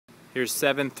Here's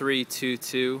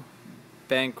 7322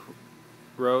 Bank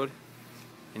Road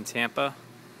in Tampa.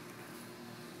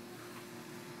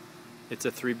 It's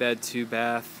a 3-bed,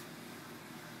 2-bath,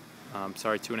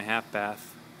 2.5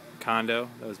 bath condo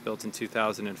that was built in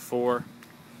 2004.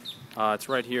 It's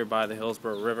right here by the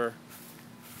Hillsborough River.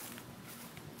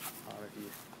 If you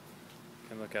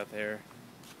can look out there,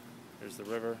 there's the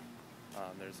river.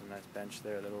 There's a nice bench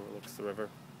there that overlooks the river.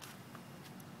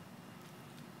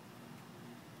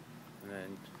 And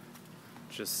then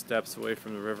just steps away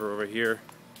from the river over here,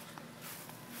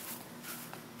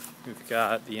 we've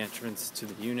got the entrance to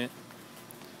the unit.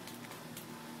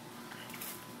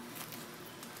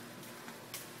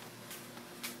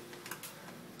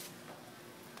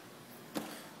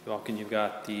 You walk in, you've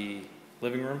got the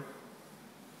living room,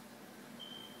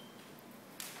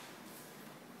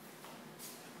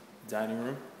 dining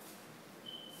room,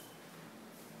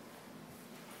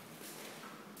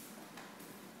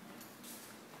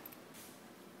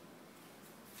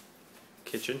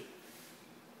 kitchen,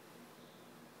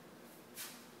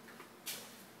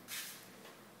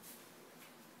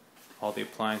 all the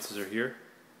appliances are here.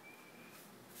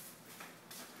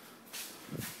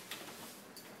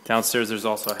 Downstairs there's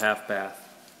also a half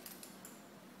bath,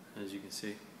 as you can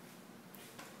see.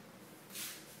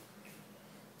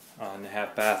 In the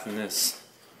half bath in this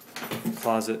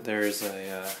closet there's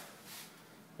a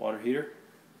water heater.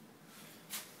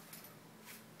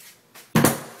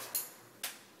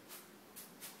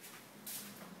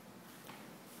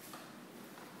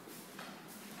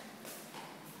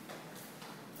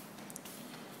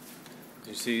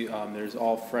 You see there's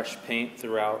all fresh paint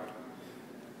throughout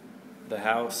the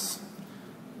house.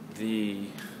 The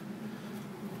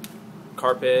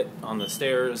carpet on the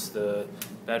stairs, the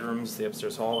bedrooms, the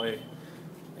upstairs hallway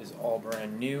is all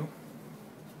brand new,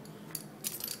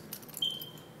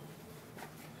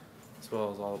 as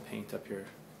well as all the paint up here.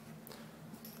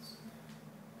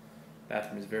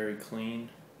 Bathroom is very clean.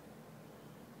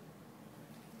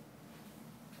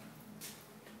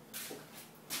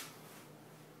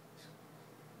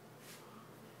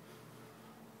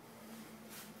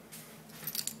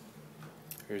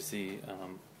 Here's the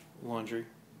laundry.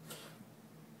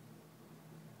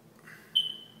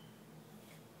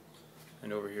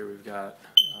 And over here we've got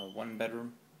one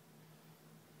bedroom,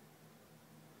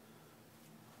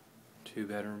 2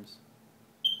 bedrooms,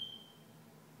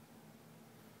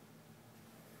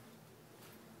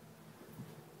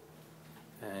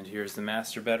 and here's the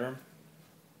master bedroom.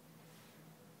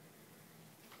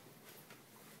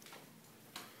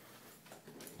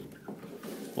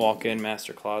 Walk-in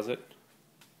master closet.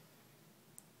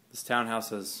 This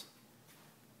townhouse is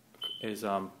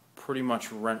pretty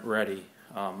much rent ready.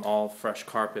 All fresh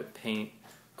carpet, paint,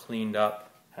 cleaned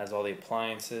up, has all the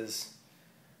appliances.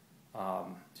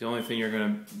 The only thing you're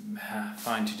going to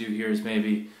find to do here is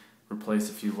maybe replace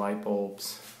a few light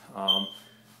bulbs,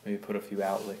 maybe put a few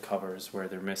outlet covers where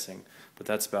they're missing, but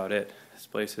that's about it. This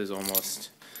place is almost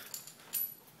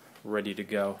ready to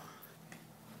go.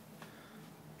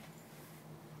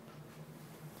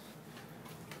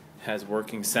 Has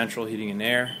working central heating and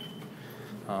air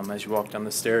as you walk down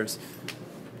the stairs.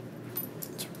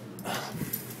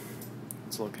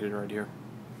 It's located right here.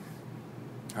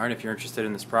 Alright, if you're interested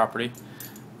in this property,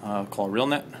 call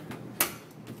Realnet.